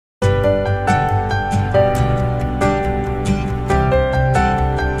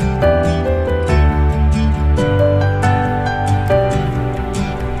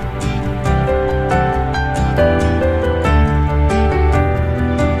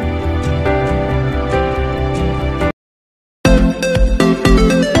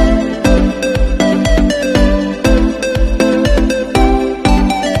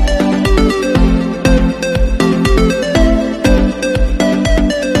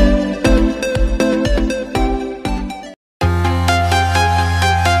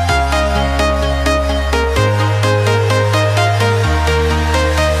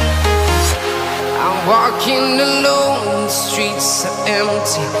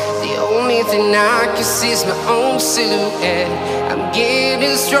The only thing I can see is my own silhouette. I'm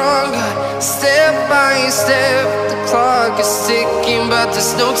getting stronger, step by step. The clock is ticking, but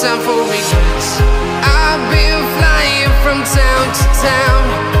there's no time for regrets. I've been flying from town to town,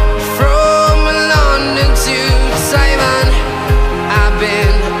 from London to Taiwan. I've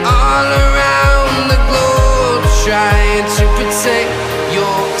been all around the globe, trying to protect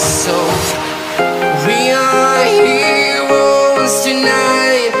your soul. We are heroes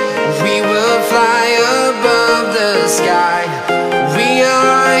tonight. We will fly above the sky. We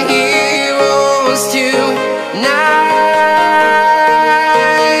are heroes tonight.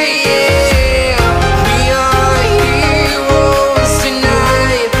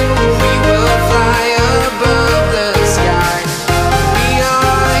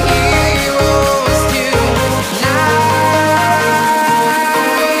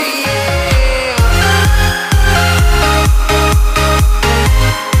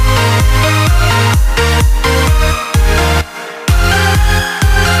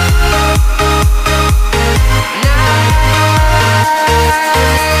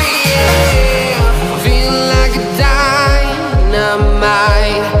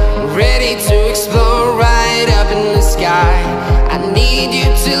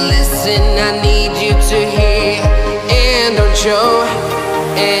 Show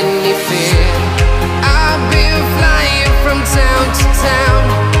any fear. I've been flying from town to town,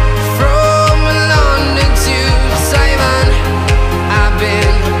 from London to Taiwan. I've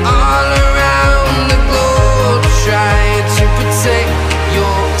been all around the globe, trying to protect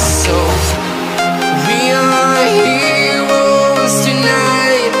your soul. We are heroes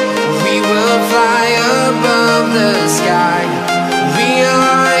tonight. We will fly above the sky. We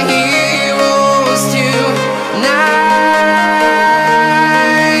are heroes tonight.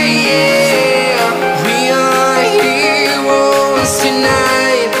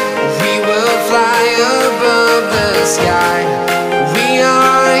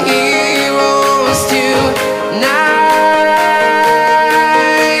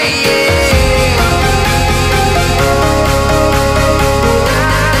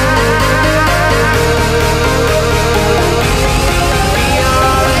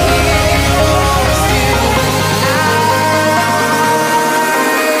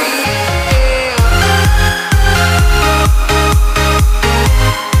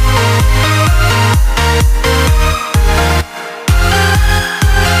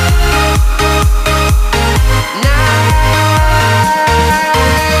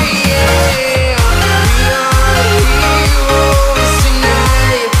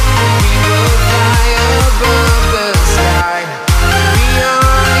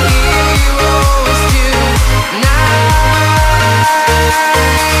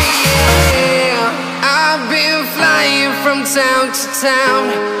 Town to town,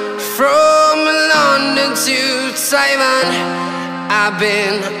 from London to Taiwan. I've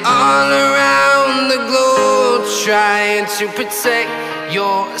been all around the globe, trying to protect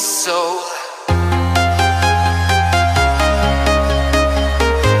your soul.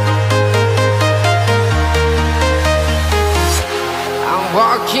 I'm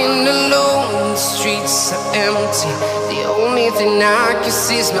walking alone, the streets are empty. The only thing I can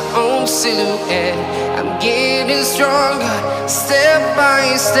see is my own silhouette. I'm getting stronger, step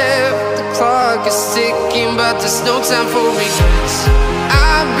by step. The clock is ticking, but there's no time for regrets.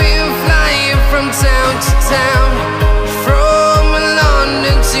 I've been flying from town to town, from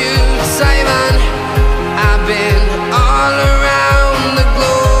London to Taiwan. I've been all around the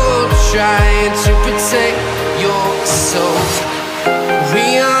globe, trying to protect your soul.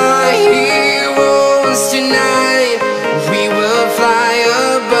 We are heroes tonight. We will fly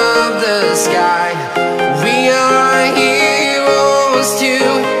above the sky. We are heroes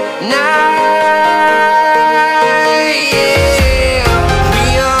tonight.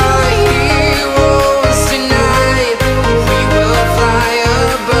 We are heroes tonight. We will fly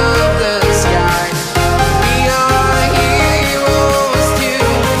above the sky. We are heroes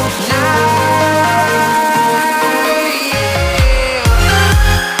tonight.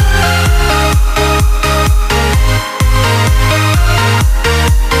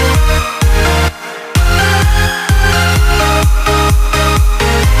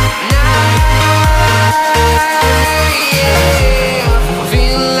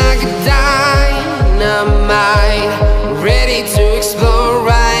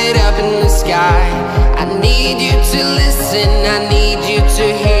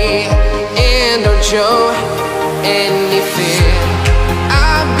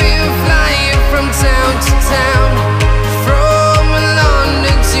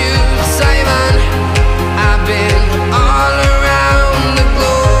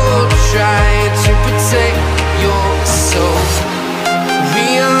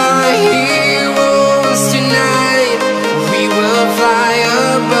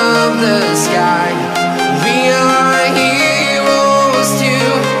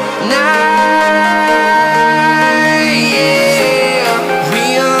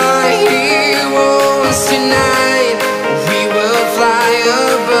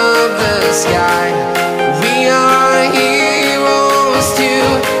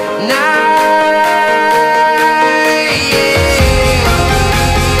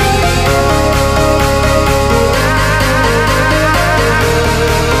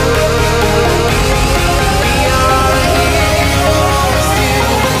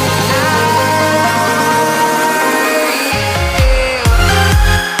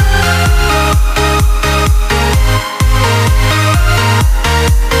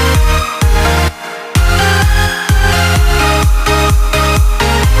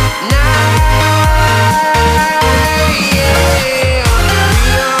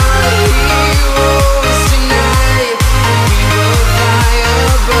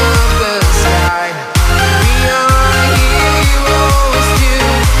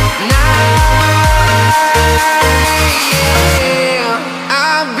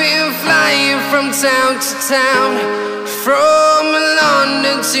 to town, from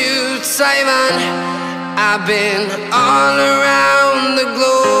London to Taiwan. I've been all around the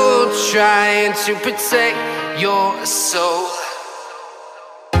globe trying to protect your soul.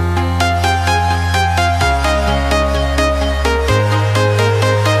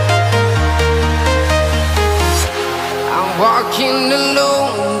 Walking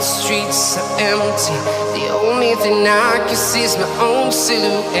alone, the streets are empty. The only thing I can see is my own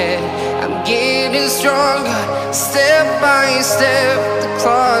silhouette. I'm getting stronger, step by step. The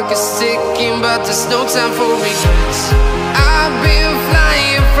clock is ticking, but there's no time for regrets. I've been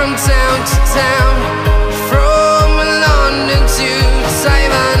flying from town to town, from London to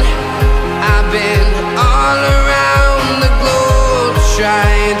Taiwan. I've been all around the globe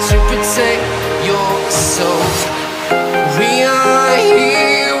trying to protect your soul. We are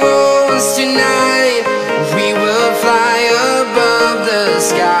heroes tonight. We will fly above the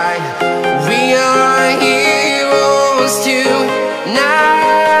sky. We are heroes tonight.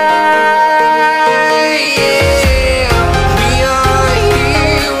 Yeah. We are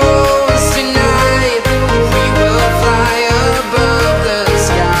heroes tonight. We will fly above the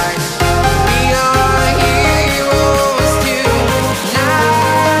sky. We are heroes tonight.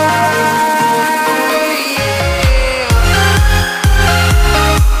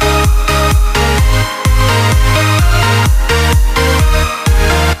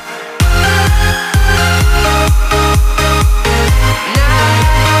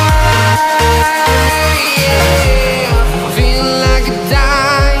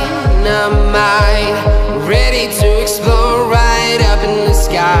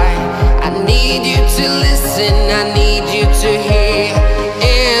 I need you to hear,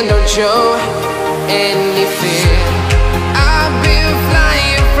 and don't show any fear. I've been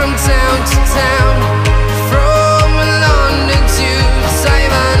flying from town to town, from London to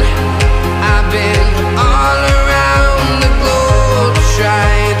Taiwan. I've been all around the globe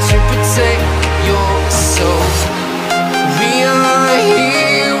trying to protect your soul. We are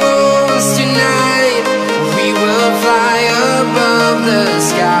heroes tonight. We will fly above the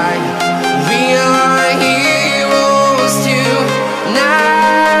sky. We are heroes tonight.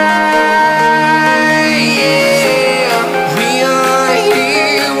 Yeah. We are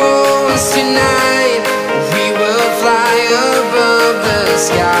heroes tonight. We will fly above the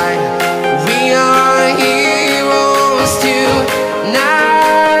sky. We are heroes tonight.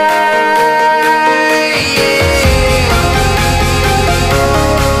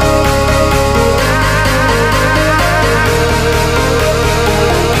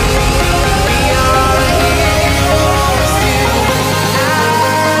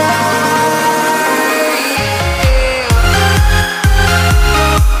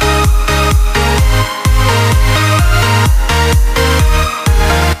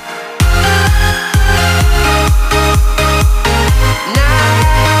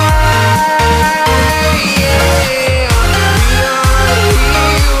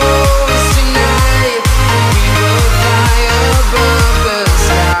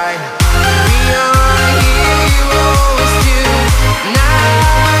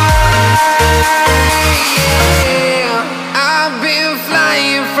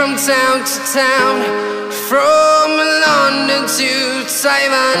 Town to town, from London to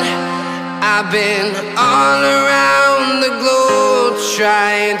Taiwan. I've been all around the globe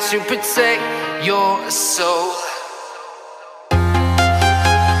trying to protect your soul.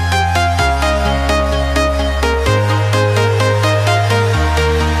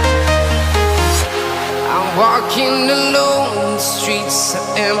 I'm walking alone, the streets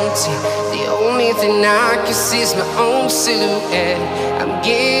are empty. The only thing I can see is my own silhouette. I'm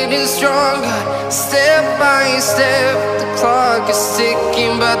getting stronger, step by step. The clock is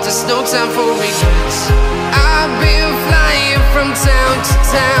ticking, but there's no time for regrets. I've been flying from town to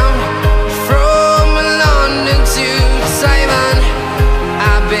town, from London to Taiwan.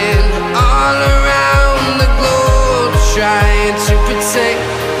 I've been all around the globe trying to protect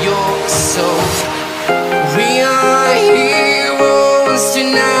your soul. We are heroes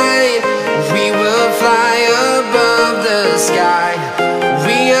tonight. We will fly above the sky.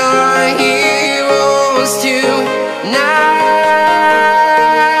 We are heroes tonight.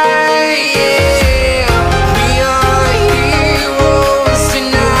 Yeah. We are heroes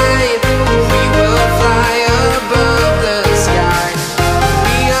tonight. We will fly above the sky.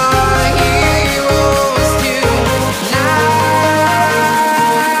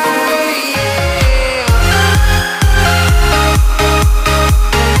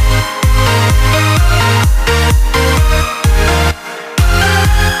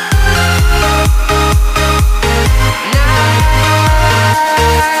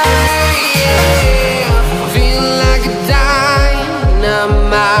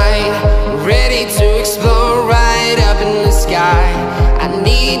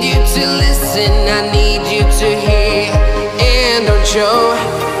 to listen, I need you to hear, and don't show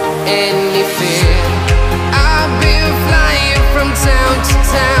any fear. I've been flying from town to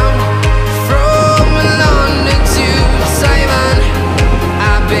town, from London to Taiwan.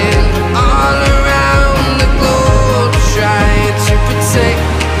 I've been all around the globe trying to protect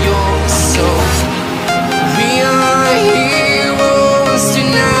your soul. We are heroes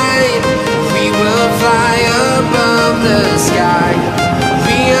tonight, we will fly above the sky.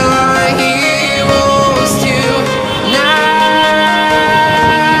 We are heroes tonight,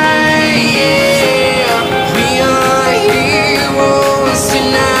 yeah. We are heroes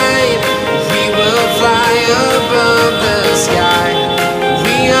tonight, we will fly above the sky.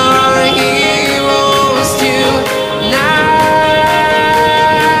 We are heroes tonight, yeah.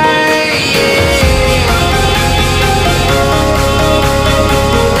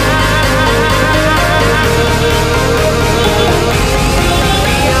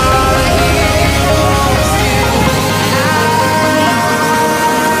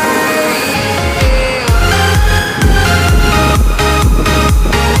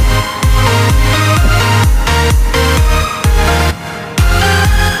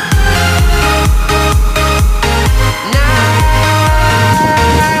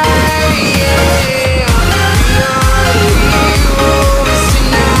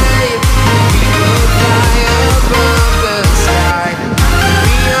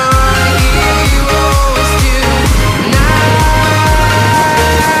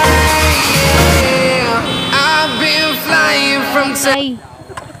 Tay,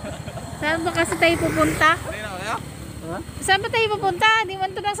 saan ba kasi tayo pupunta? Saan ba tayo pupunta? Di man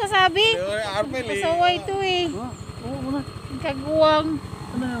ito nang sasabi. Pasaway ito eh. Kaguwang.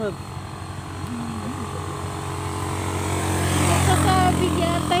 Sasabi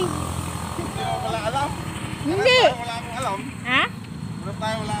niya tay. Wala alam? Hindi. Wala akong alam. Ha?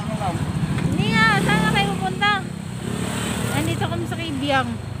 Wala akong alam. Hindi nga, saan nga tayo pupunta? Andito kami sa Kaybiyang.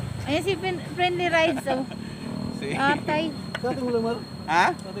 Ayan si Friendly Rides oh. Tay. Sa ating ulang, Mar?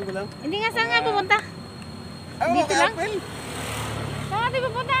 Ha? Sa ating ulang? Hindi nga, saan nga pupunta? Dito lang? Saan nga tayo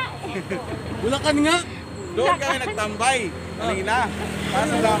pupunta? Bulacan nga! Doon kami nagtambay. Kanina.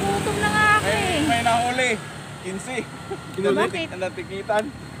 Kaso lang. Gutom na nga ako eh. May nahuli. 15. Bakit? Natikitan.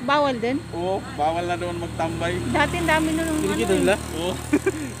 Bawal din? Oo, bawal na doon magtambay. Dati ang dami na nung ano eh. Oo.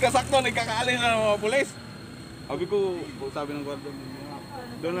 Kasakto, nagkakaalis na ng mga pulis. Sabi ng guardia,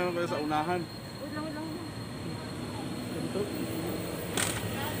 doon lang kayo sa unahan. Wait lang.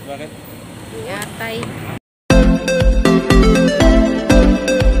 Bakit? Yatay.